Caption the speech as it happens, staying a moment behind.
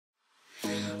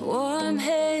Warm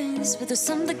hands, but there's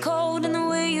something cold in the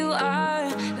way you are.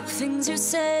 The things you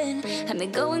said had me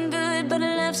going good, but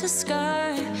it left a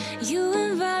scar. You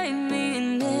invite me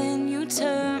and then you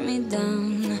turn me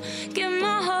down. Get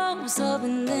my hopes up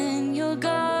and then you're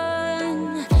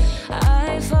gone.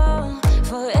 I fall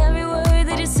for every word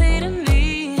that you say to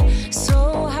me.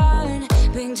 So hard,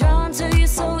 being drawn to you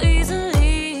so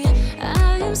easily.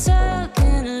 I am stuck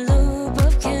in a loop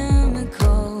of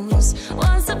chemicals.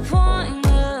 What's the point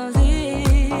of this?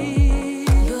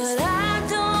 But I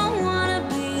don't wanna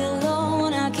be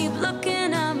alone. I keep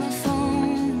looking at my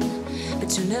phone,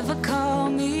 but you never call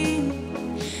me.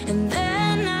 And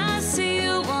then I see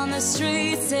you on the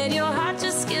street, said your heart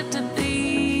just skipped a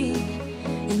beat,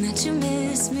 and that you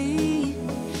miss me.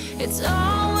 It's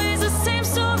always the same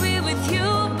story with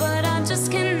you, but I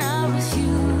just cannot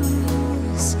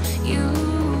refuse you.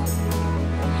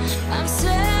 I'm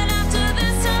sad after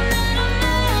this time that I'm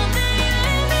out, that you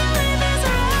leave me with this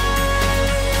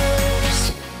rush.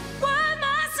 Why am I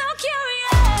so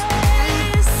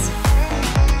curious?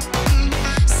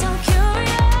 So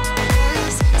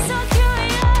curious, so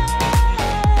curious.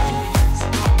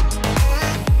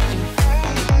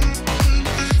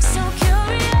 So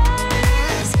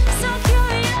curious, so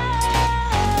curious.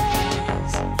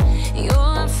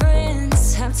 Your friends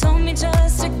have told me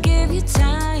just to give you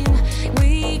time.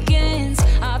 Weekends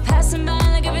are passing by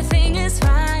like everything is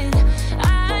fine.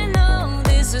 I know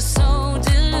this is so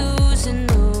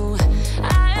delusional.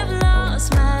 I have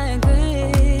lost my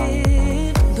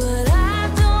grip, but I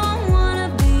don't wanna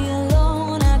be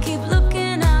alone. I keep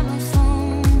looking at my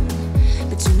phone,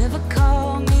 but you never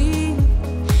call me.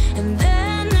 And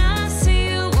then I see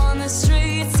you on the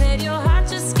street, said your heart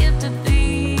just skipped a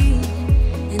beat,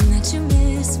 and that you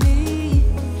miss me.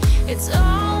 It's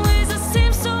always the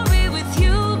same story with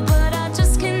you, but I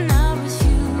just cannot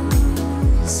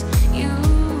refuse you.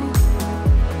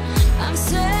 I'm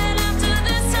sad after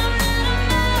this time that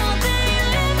I'm out, that you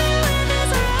leave me with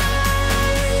this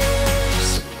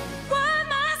rush. Why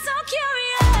am I so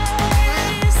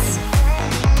curious?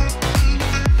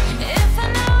 If I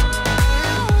know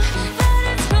that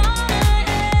it's gonna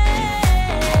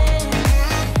end.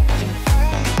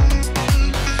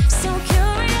 So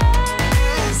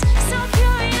curious, so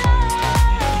curious.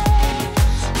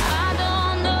 I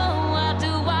don't know, why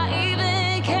do I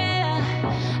even care?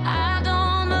 I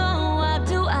don't know, why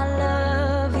do I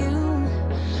love you?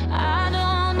 I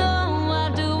don't know, why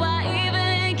do I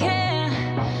even care?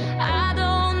 I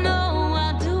don't know, why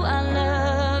do I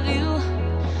love you?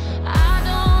 I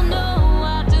don't know,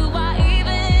 why do I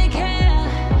even care?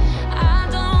 I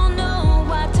don't know,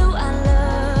 why do I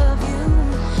love you?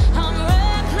 I'm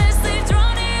recklessly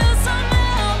drawn to you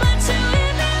somehow, but you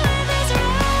leave me with this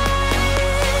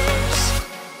rush.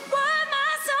 Why am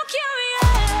I so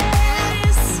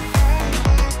curious?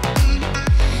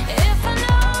 If I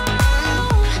know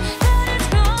that it's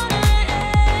gonna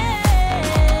end.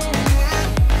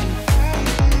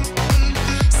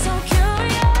 So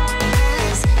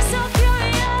curious, so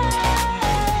curious.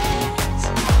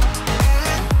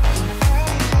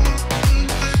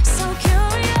 So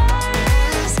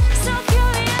curious, so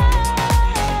curious.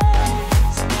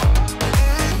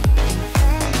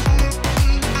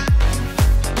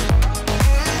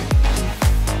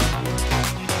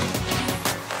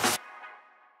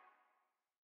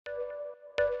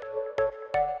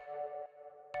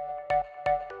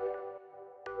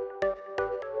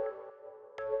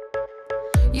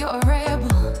 You're a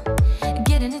rebel,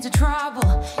 getting into trouble.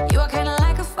 You are kinda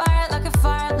like a fire, like a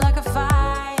fire, like a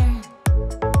fire.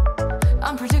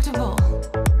 Unpredictable,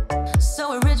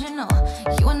 so original.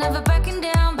 You are never backing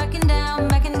down, backing down,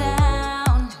 backing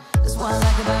down. That's what I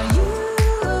like about you.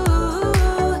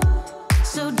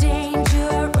 So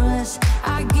dangerous,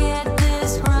 I get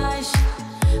this rush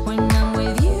when I'm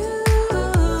with you.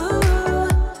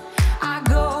 I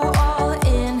go all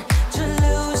in to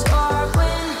lose or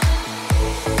win.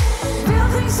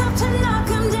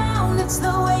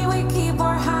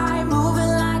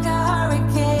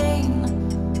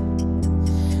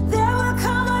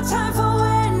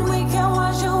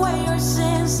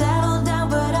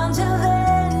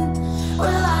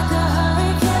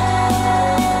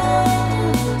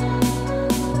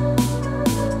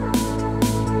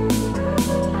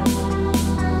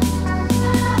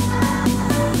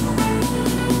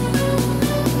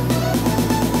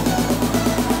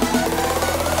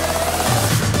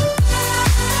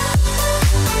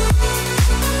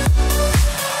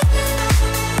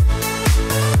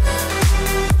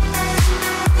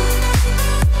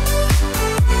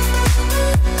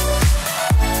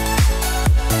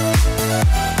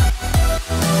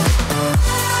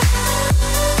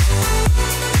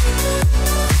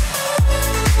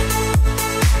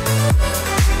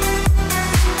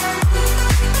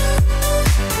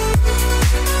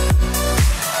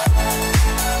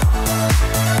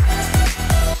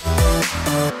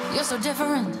 so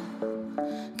different,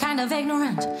 kind of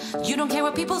ignorant. You don't care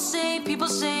what people say, people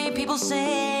say, people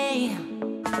say.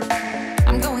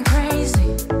 I'm going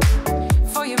crazy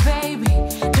for you, baby.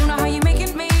 Don't know how you're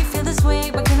making me feel this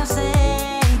way. What can I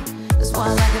say? That's what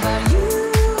I like about you.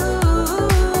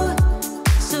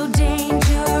 So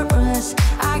dangerous.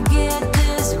 I get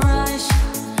this rush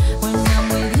when I'm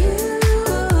with you.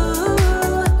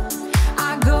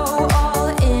 I go all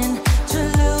in to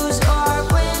lose or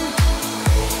win.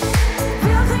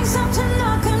 Real things up to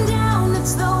knock 'em down.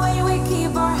 It's the way we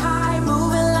keep our high,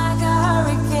 moving like a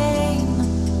hurricane.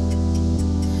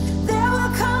 There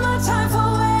will come a time for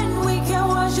when we can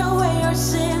wash away our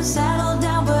sins, settle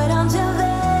down, but until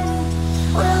then,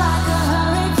 we're like a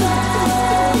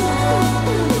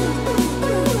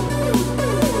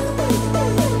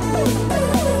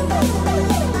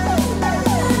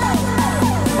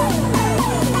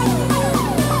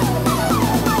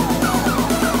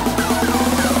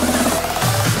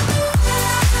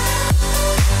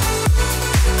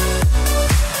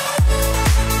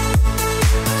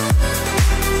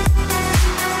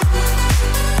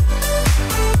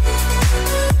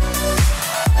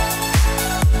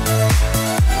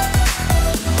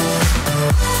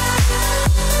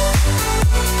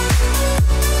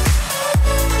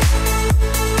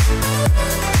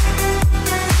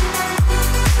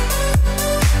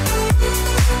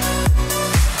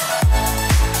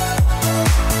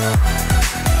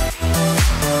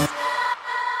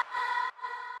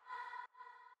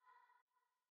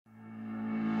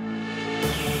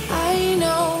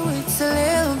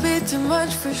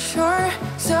for sure,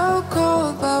 so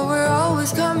cold, but we're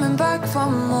always coming back for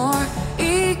more.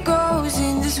 Egos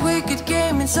in this wicked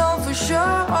game, it's all for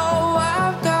sure. Oh,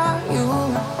 I've got you.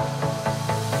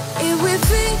 If we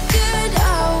figured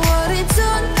out what it's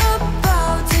all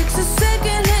about, takes a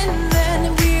second and then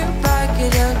we're back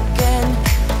it again.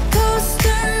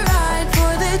 Coaster ride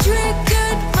for the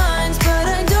triggered minds, but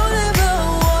I don't ever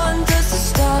want us to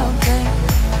stop it.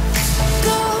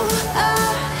 Go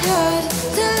ahead,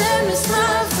 let me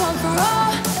smile for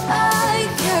all I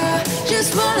care.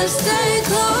 Just wanna stay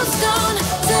close, don't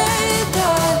say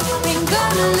that. Ain't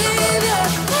gonna leave you.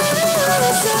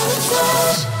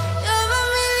 Sabotage, you're a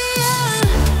million.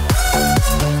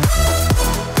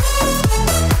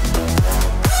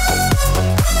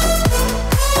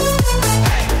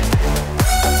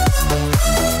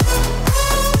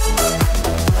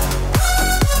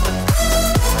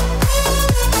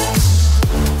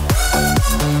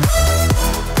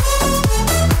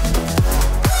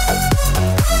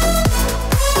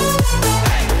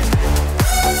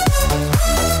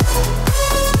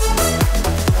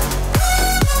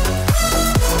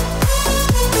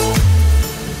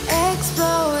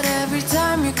 Explode every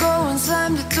time you go and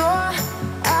slam the door.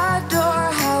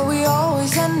 Adore how we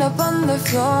always end up on the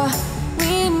floor.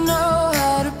 We know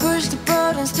how to push the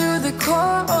buttons to the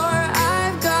core.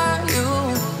 I've got you.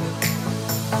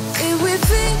 If we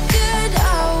figured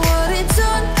out what it's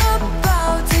all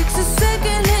about, takes a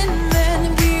second and then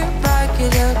we're back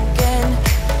it again.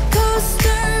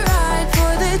 Coaster ride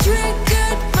for the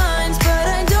triggered minds, but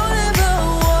I don't ever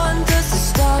want us to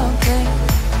stop it.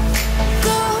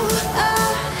 Go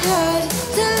ahead,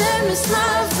 let me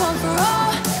smile for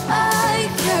all I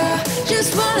care.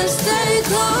 Just wanna stay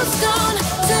close, don't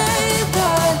say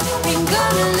that. Ain't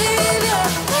gonna leave you.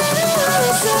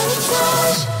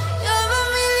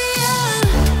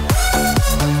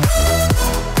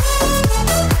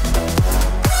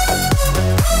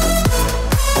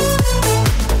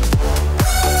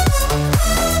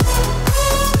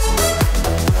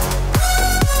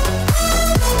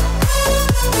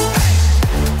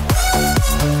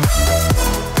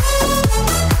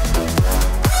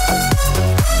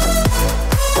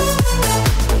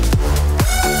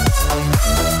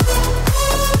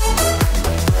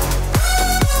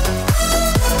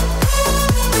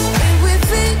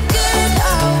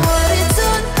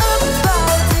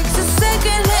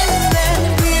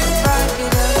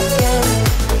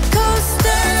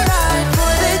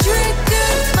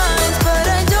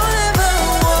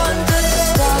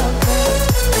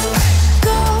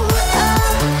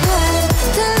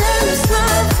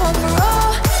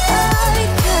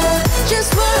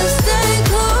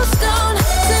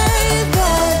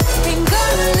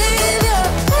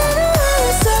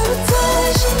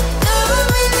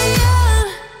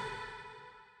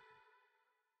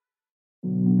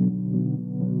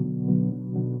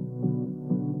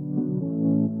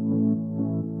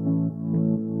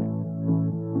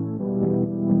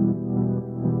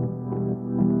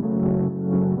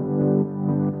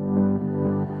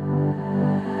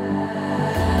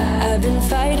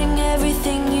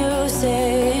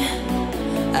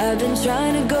 been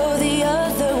trying to go the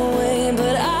other way,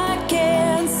 but I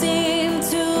can't seem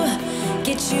to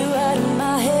get you out of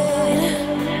my head,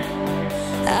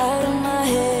 out of my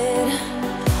head.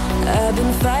 I've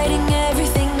been fighting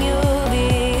everything you'll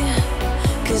be,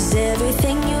 'cause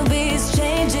everything you'll be is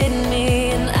changing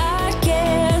me, and I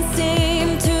can't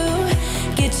seem to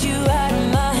get you out of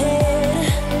my head,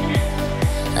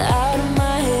 out of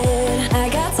my head. I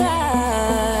got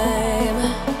time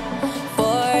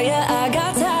for you, I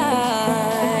got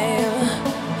time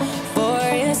for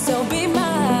you, so be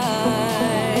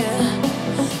mine.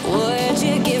 Would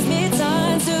you give me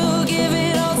time to give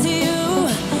it all to you,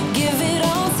 give it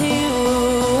all to you?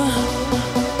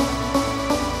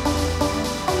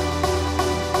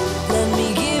 Let me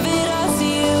give it all to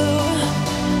you,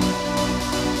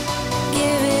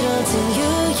 give it all to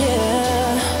you,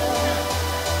 yeah.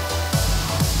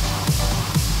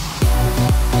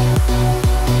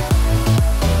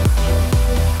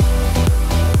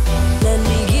 Let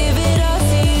me give it all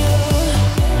to you.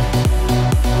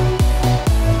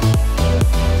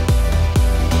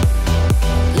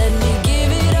 Let me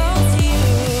give it all to you.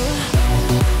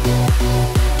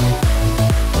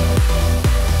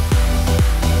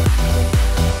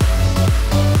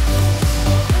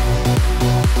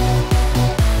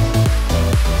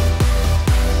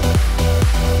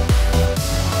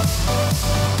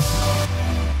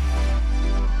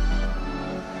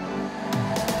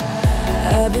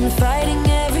 I've been fighting